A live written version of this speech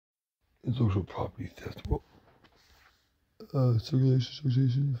intellectual property theft. Well, circulation,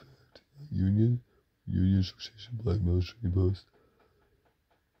 association, effect, union, association, blackmail, trading post,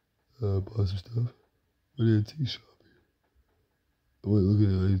 positive stuff. What antique shop here? I went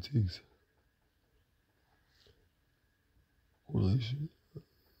looking at antiques. Correlation,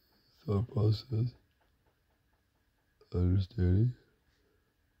 thought process, understanding,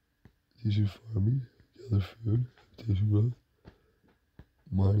 teaching farming, gather food, habitation growth,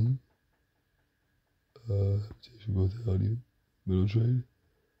 mining, habitation growth, audio, middle trade,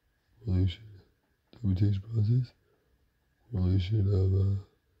 correlation, documentation process, correlation of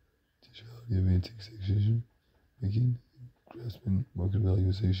teachability of antique taxation, making, grasping market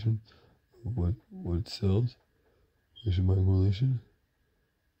valuation of what it sells, correlation by correlation,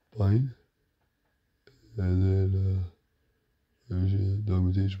 buying, and then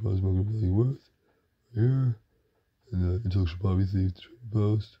documentation process, market value worth, here, and intellectual property thief, trading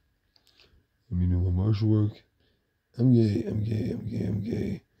post, my martial work. I'm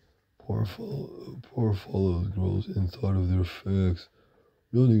gay. Poor follows girls and thought of their facts.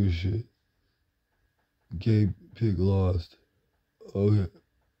 Real nigga shit. Gay pig lost. Okay,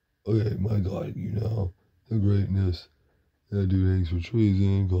 my God, the greatness. That dude hangs for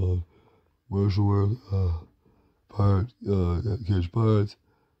treason called martial work. Catch pirates.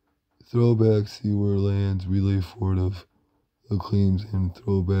 Throwback, see where lands, relay forward of the claims and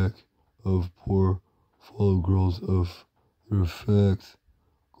throwback of poor follow girls of their facts.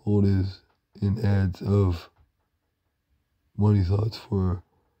 Gold is in ads of money thoughts for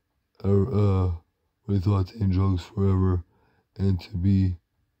money thoughts and drugs forever, and to be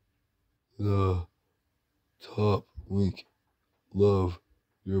the top link. Love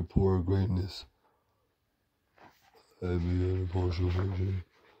your poor greatness. That'd be a partial version.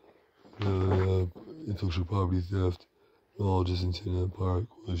 Intellectual property theft, all just intended empire,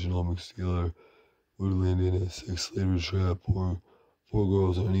 collision, all mixed together. Would land in a sex slavery trap. Poor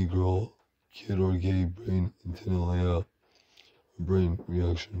girls, or any girl, kid or gay brain intended layout, brain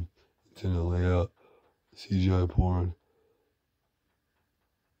reaction intended layout, CGI porn.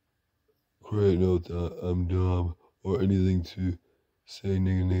 Create note that I'm dumb or anything to say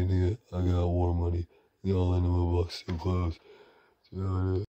nigga, I got war money. They all end in my box, still close. So,